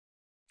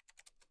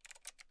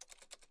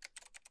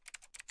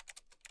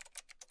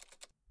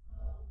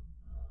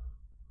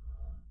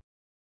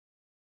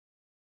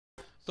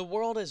The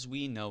world as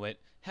we know it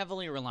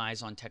heavily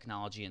relies on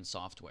technology and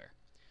software.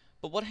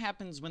 But what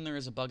happens when there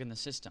is a bug in the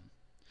system?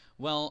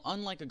 Well,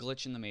 unlike a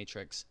glitch in the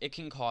Matrix, it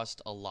can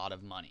cost a lot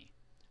of money.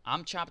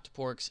 I'm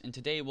Choppedporks, and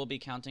today we'll be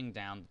counting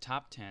down the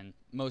top 10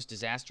 most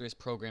disastrous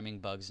programming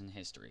bugs in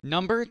history.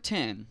 Number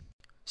 10.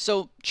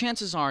 So,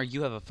 chances are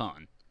you have a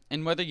phone,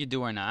 and whether you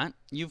do or not,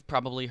 you've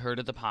probably heard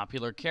of the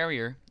popular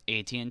carrier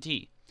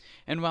AT&T.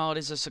 And while it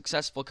is a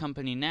successful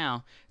company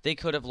now, they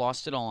could have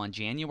lost it all on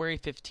January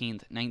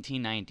 15th,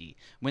 1990,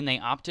 when they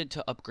opted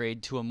to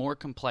upgrade to a more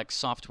complex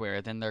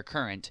software than their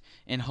current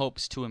in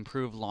hopes to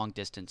improve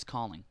long-distance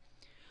calling.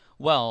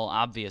 Well,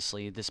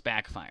 obviously, this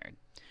backfired.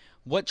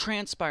 What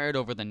transpired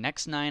over the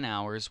next 9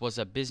 hours was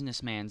a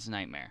businessman's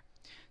nightmare.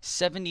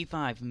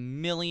 75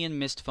 million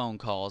missed phone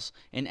calls,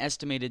 an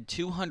estimated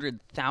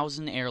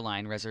 200,000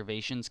 airline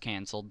reservations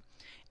canceled,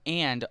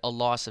 and a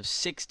loss of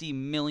 $60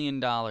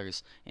 million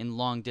in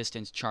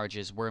long-distance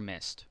charges were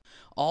missed.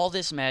 All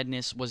this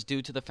madness was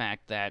due to the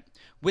fact that,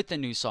 with the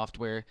new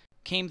software,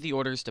 came the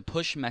orders to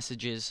push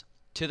messages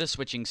to the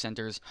switching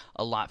centers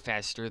a lot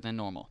faster than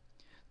normal.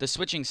 The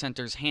switching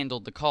centers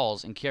handled the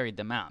calls and carried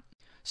them out.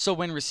 So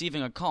when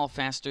receiving a call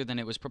faster than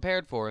it was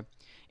prepared for,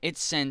 it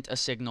sent a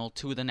signal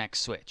to the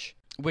next switch,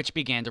 which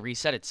began to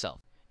reset itself.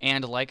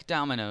 And like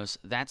dominoes,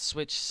 that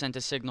switch sent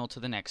a signal to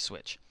the next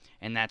switch,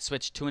 and that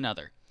switch to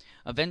another,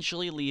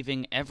 eventually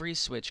leaving every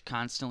switch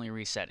constantly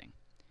resetting.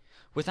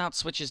 Without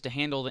switches to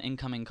handle the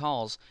incoming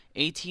calls,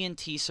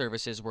 AT&T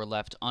services were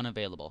left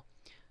unavailable.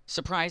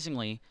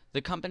 Surprisingly,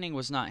 the company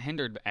was not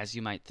hindered as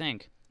you might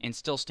think, and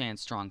still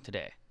stands strong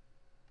today.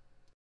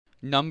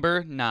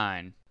 Number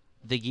 9.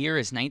 The year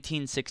is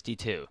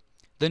 1962.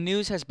 The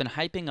news has been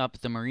hyping up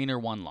the Mariner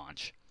 1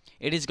 launch.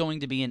 It is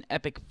going to be an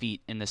epic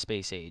feat in the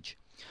space age.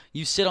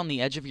 You sit on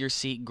the edge of your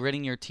seat,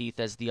 gritting your teeth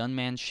as the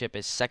unmanned ship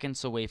is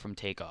seconds away from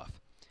takeoff.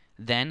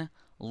 Then,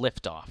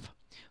 liftoff.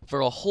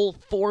 For a whole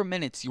 4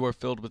 minutes you are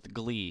filled with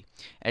glee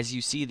as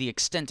you see the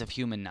extent of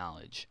human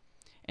knowledge.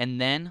 And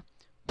then,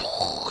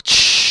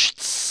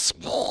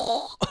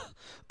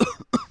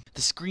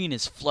 the screen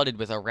is flooded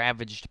with a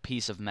ravaged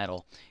piece of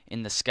metal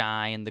in the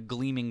sky and the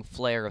gleaming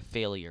flare of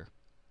failure.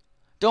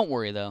 Don't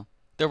worry though,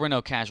 there were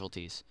no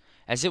casualties,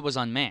 as it was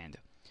unmanned.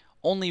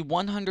 Only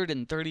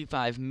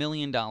 $135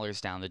 million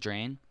down the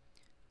drain.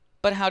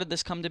 But how did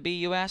this come to be,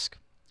 you ask?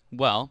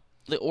 Well,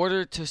 the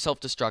order to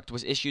self-destruct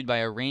was issued by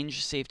a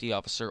range safety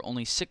officer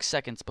only 6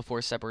 seconds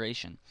before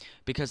separation,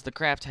 because the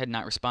craft had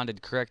not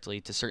responded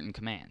correctly to certain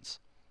commands.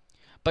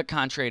 But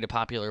contrary to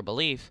popular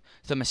belief,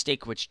 the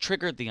mistake which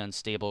triggered the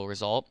unstable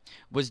result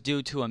was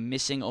due to a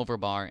missing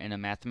overbar in a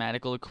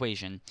mathematical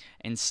equation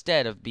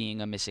instead of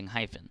being a missing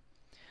hyphen.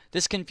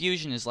 This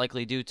confusion is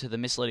likely due to the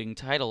misleading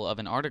title of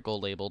an article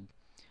labeled,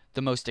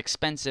 "The Most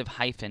Expensive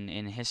Hyphen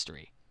in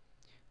History."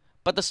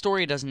 But the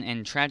story doesn't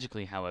end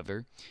tragically,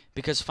 however,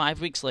 because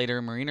 5 weeks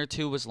later, Mariner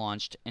 2 was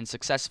launched and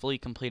successfully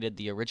completed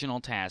the original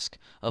task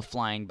of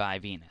flying by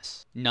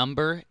Venus.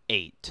 Number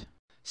 8.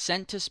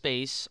 Sent to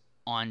space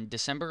on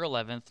December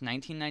 11th,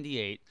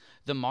 1998,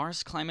 the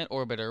Mars Climate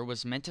Orbiter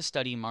was meant to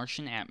study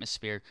Martian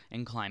atmosphere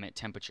and climate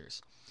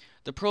temperatures.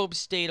 The probe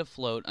stayed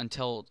afloat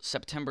until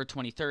September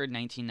 23,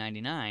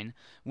 1999,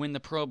 when the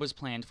probe was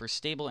planned for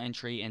stable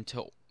entry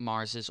into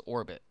Mars's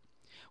orbit,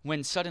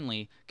 when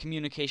suddenly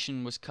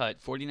communication was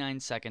cut 49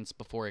 seconds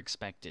before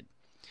expected.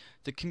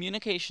 The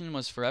communication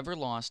was forever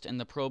lost and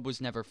the probe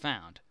was never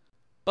found.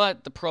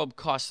 But the probe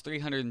cost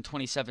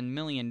 $327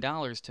 million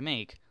to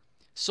make,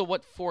 so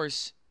what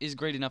force is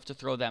great enough to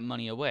throw that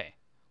money away?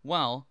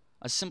 Well,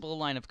 a simple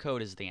line of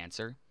code is the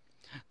answer.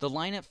 The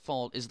line at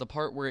fault is the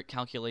part where it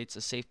calculates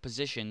a safe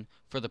position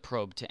for the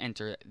probe to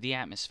enter the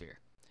atmosphere.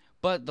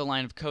 But the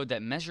line of code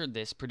that measured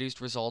this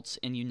produced results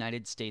in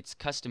United States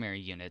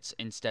customary units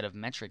instead of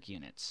metric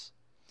units.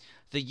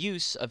 The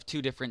use of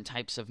two different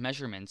types of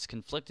measurements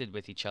conflicted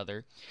with each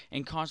other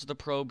and caused the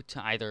probe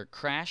to either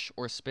crash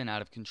or spin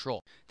out of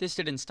control. This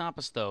didn't stop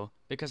us though,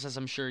 because as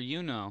I'm sure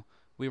you know,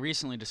 we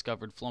recently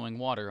discovered flowing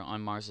water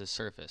on Mars's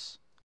surface.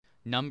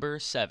 Number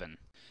 7.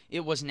 It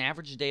was an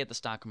average day at the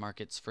stock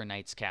markets for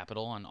Knight's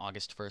Capital on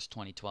August 1st,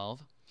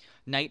 2012.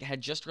 Knight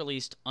had just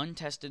released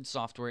untested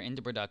software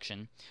into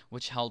production,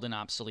 which held an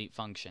obsolete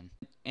function.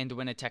 And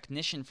when a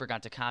technician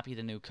forgot to copy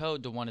the new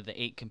code to one of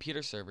the 8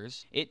 computer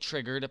servers, it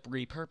triggered a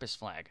repurpose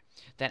flag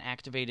that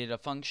activated a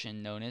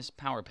function known as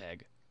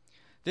PowerPeg.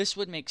 This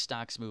would make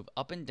stocks move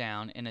up and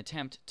down in an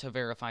attempt to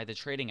verify the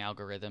trading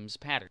algorithm's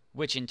pattern,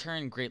 which in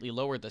turn greatly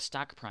lowered the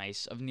stock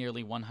price of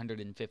nearly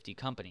 150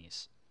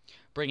 companies,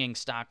 bringing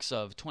stocks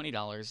of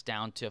 $20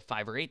 down to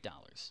 $5 or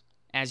 $8.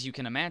 As you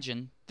can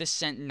imagine, this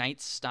sent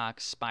Knight's stock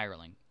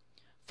spiraling,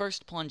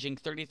 first plunging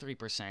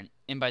 33%,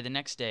 and by the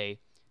next day,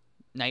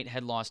 Knight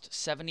had lost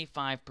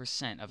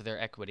 75% of their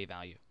equity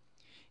value.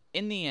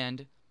 In the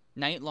end,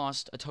 Knight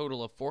lost a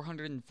total of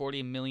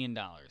 $440 million.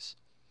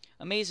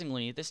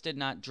 Amazingly, this did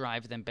not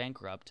drive them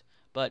bankrupt,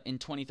 but in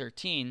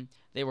 2013,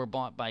 they were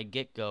bought by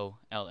GetGo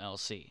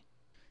LLC.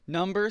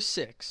 Number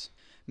 6.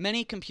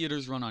 Many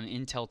computers run on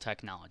Intel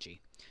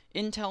technology.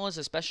 Intel is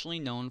especially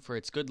known for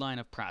its good line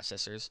of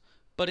processors,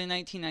 But in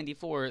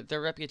 1994, their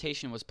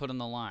reputation was put on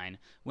the line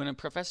when a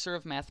professor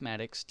of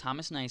mathematics,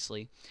 Thomas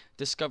Nicely,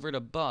 discovered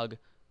a bug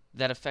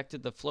that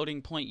affected the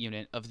floating point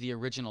unit of the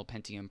original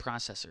Pentium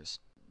processors.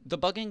 The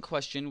bug in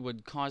question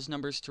would cause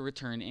numbers to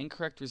return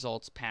incorrect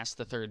results past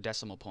the third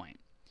decimal point.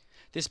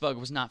 This bug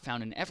was not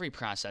found in every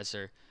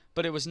processor,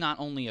 but it was not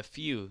only a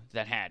few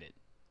that had it.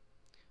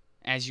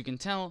 As you can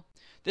tell,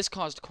 this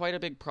caused quite a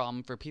big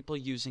problem for people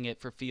using it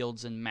for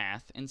fields in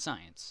math and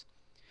science.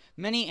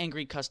 Many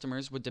angry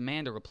customers would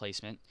demand a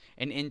replacement,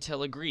 and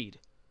Intel agreed,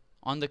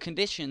 on the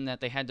condition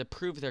that they had to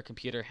prove their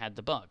computer had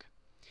the bug.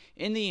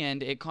 In the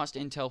end, it cost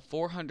Intel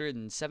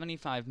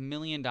 $475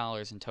 million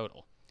in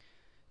total.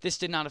 This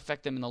did not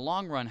affect them in the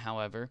long run,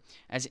 however,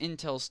 as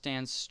Intel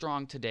stands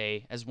strong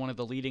today as one of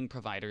the leading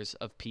providers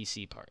of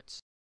PC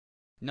parts.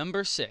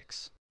 Number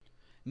 6.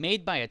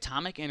 Made by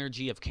Atomic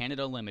Energy of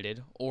Canada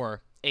Limited,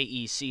 or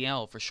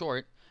AECL for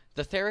short,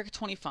 the Theric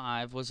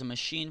 25 was a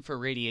machine for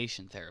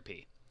radiation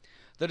therapy.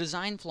 The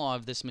design flaw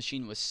of this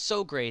machine was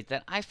so great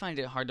that I find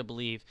it hard to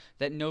believe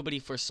that nobody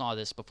foresaw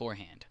this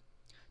beforehand.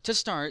 To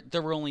start,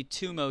 there were only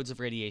two modes of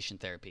radiation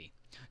therapy: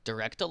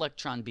 direct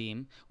electron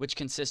beam, which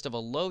consists of a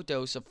low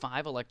dose of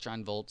 5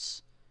 electron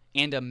volts,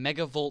 and a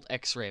megavolt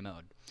X-ray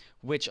mode,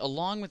 which,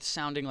 along with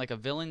sounding like a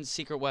villain's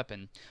secret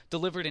weapon,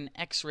 delivered an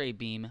X-ray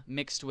beam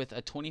mixed with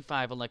a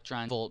 25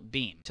 electron volt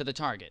beam to the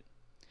target.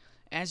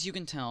 As you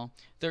can tell,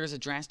 there is a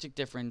drastic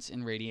difference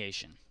in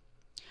radiation.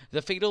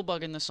 The fatal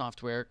bug in the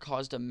software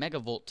caused a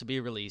megavolt to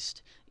be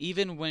released,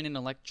 even when an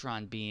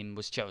electron beam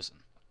was chosen.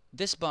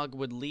 This bug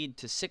would lead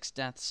to 6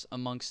 deaths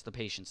amongst the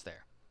patients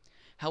there.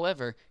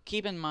 However,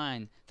 keep in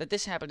mind that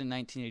this happened in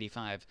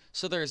 1985,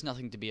 so there is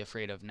nothing to be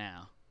afraid of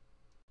now.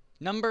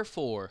 Number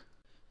 4.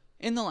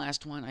 In the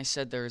last one, I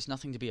said there is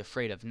nothing to be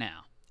afraid of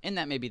now, and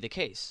that may be the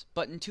case,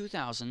 but in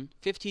 2000,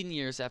 15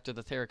 years after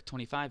the Theric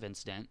 25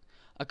 incident,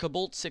 a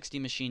Cobalt 60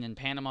 machine in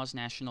Panama's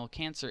National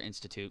Cancer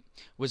Institute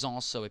was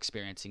also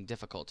experiencing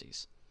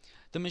difficulties.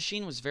 The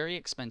machine was very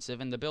expensive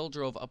and the bill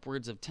drove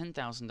upwards of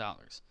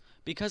 $10,000.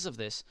 Because of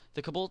this,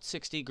 the Cobalt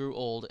 60 grew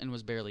old and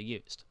was barely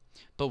used.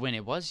 But when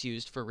it was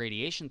used for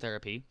radiation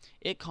therapy,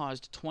 it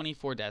caused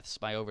 24 deaths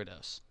by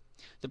overdose.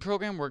 The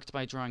program worked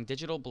by drawing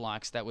digital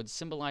blocks that would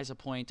symbolize a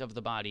point of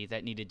the body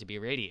that needed to be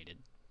radiated.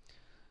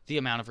 The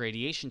amount of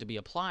radiation to be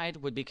applied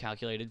would be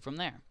calculated from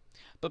there.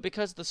 But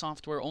because the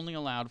software only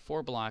allowed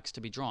 4 blocks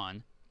to be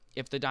drawn,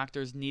 if the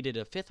doctors needed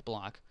a 5th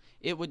block,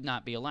 it would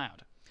not be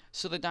allowed.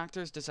 So the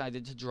doctors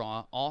decided to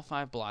draw all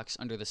 5 blocks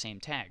under the same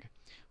tag,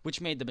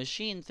 which made the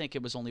machine think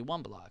it was only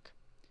 1 block.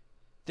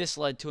 This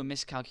led to a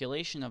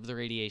miscalculation of the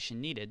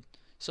radiation needed,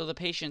 so the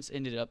patients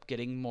ended up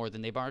getting more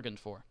than they bargained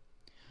for.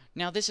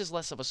 Now, this is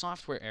less of a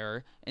software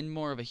error and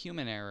more of a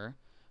human error,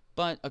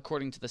 but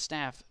according to the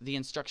staff, the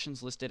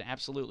instructions listed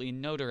absolutely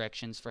no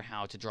directions for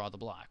how to draw the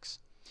blocks.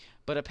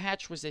 But a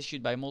patch was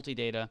issued by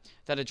Multidata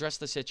that addressed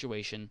the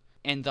situation,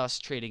 and thus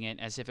treating it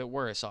as if it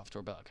were a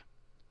software bug.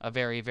 A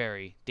very,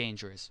 very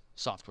dangerous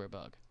software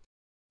bug.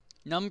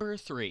 Number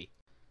 3.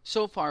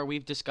 So far,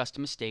 we've discussed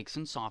mistakes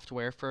in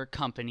software for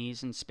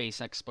companies and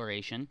space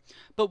exploration,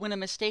 but when a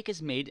mistake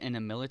is made in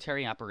a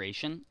military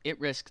operation, it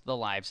risks the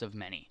lives of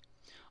many.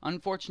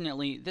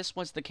 Unfortunately, this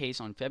was the case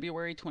on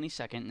February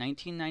 22,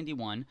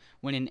 1991,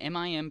 when an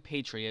MIM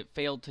Patriot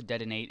failed to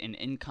detonate an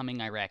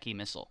incoming Iraqi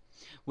missile,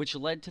 which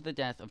led to the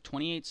death of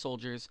 28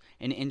 soldiers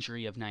and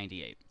injury of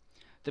 98.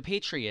 The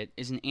Patriot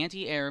is an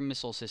anti-air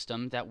missile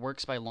system that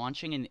works by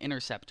launching an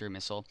interceptor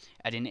missile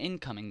at an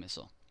incoming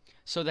missile,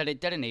 so that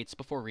it detonates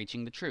before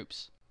reaching the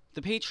troops.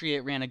 The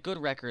Patriot ran a good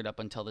record up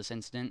until this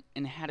incident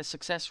and had a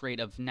success rate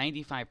of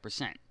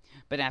 95%,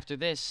 but after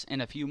this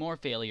and a few more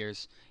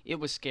failures, it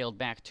was scaled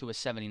back to a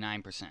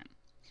 79%.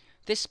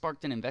 This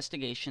sparked an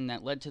investigation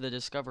that led to the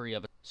discovery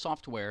of a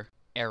software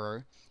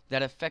error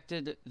that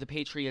affected the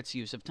Patriot's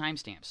use of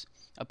timestamps.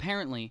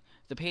 Apparently,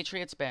 the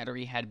Patriot's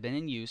battery had been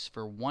in use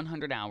for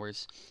 100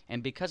 hours,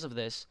 and because of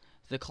this,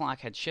 the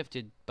clock had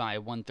shifted by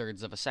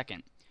 1/3 of a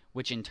second,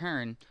 which in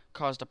turn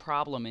caused a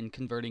problem in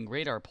converting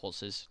radar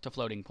pulses to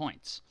floating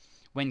points.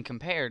 When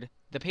compared,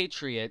 the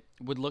Patriot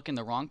would look in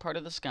the wrong part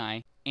of the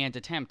sky and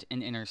attempt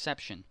an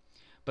interception,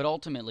 but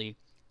ultimately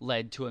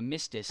led to a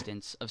miss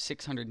distance of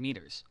 600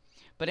 meters.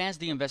 But as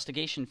the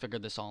investigation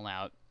figured this all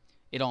out,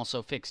 it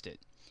also fixed it,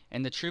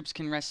 and the troops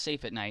can rest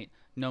safe at night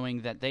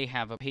knowing that they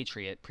have a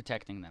Patriot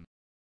protecting them.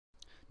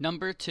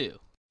 Number 2.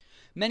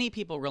 Many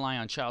people rely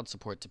on child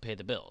support to pay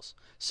the bills,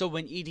 so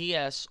when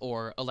EDS,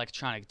 or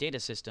Electronic Data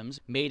Systems,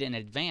 made an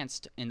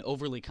advanced and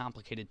overly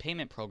complicated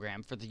payment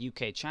program for the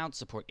UK Child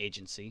Support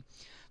Agency,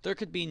 there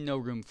could be no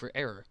room for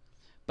error.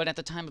 But at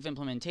the time of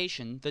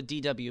implementation, the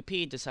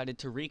DWP decided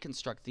to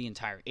reconstruct the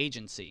entire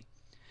agency.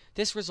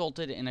 This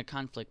resulted in a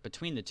conflict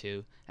between the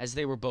two, as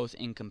they were both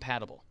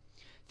incompatible.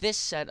 This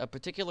set a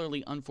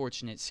particularly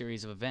unfortunate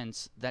series of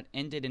events that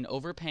ended in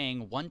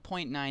overpaying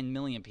 1.9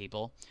 million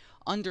people,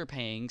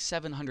 underpaying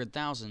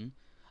 700,000,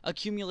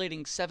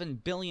 accumulating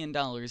 $7 billion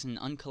in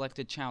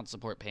uncollected child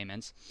support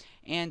payments,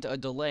 and a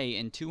delay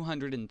in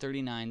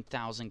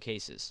 239,000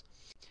 cases.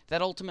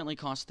 That ultimately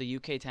cost the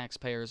UK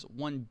taxpayers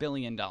 $1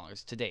 billion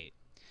to date.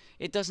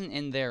 It doesn't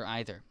end there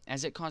either,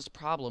 as it caused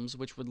problems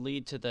which would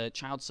lead to the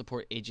Child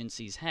Support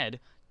Agency's head,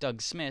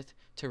 Doug Smith,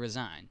 to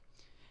resign.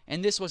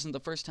 And this wasn't the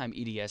first time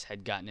EDS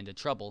had gotten into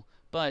trouble,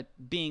 but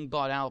being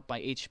bought out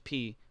by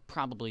HP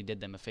probably did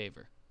them a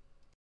favor.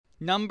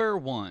 Number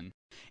 1.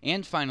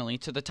 And finally,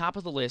 to the top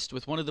of the list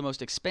with one of the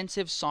most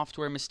expensive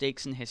software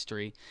mistakes in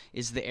history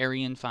is the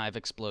Ariane 5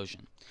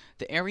 explosion.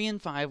 The Ariane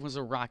 5 was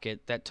a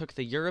rocket that took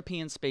the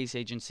European Space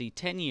Agency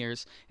 10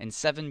 years and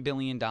 $7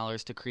 billion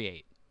to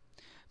create.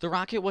 The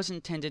rocket was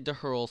intended to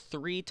hurl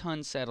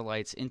 3-ton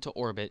satellites into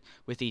orbit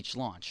with each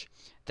launch.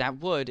 That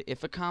would,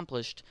 if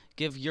accomplished,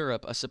 give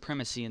Europe a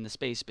supremacy in the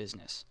space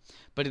business.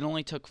 But it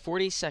only took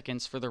 40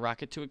 seconds for the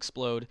rocket to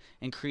explode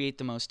and create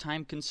the most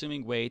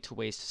time-consuming way to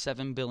waste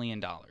 $7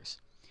 billion.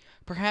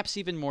 Perhaps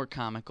even more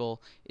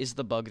comical is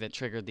the bug that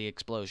triggered the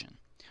explosion.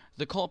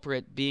 The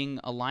culprit being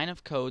a line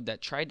of code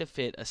that tried to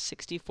fit a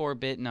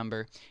 64-bit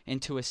number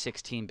into a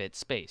 16-bit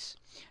space.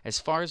 As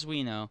far as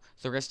we know,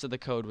 the rest of the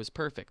code was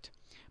perfect.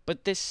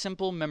 But this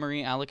simple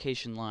memory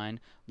allocation line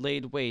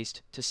laid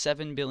waste to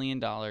 $7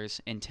 billion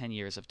in 10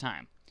 years of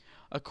time.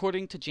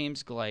 According to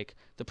James Gleick,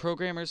 the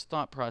programmer's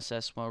thought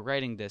process while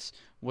writing this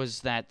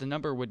was that the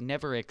number would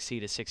never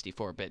exceed a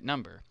 64-bit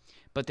number.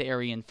 But the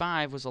Ariane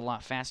 5 was a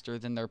lot faster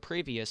than their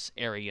previous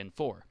Ariane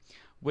 4,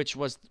 which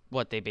was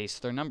what they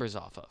based their numbers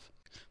off of.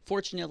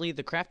 Fortunately,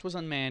 the craft was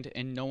unmanned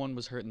and no one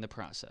was hurt in the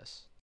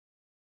process.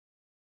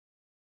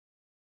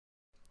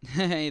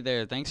 Hey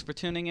there, thanks for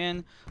tuning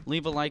in.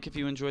 Leave a like if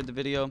you enjoyed the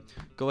video.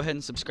 Go ahead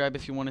and subscribe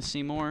if you want to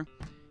see more.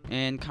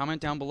 And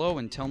comment down below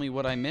and tell me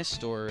what I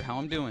missed or how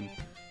I'm doing.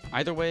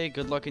 Either way,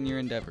 good luck in your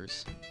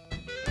endeavors.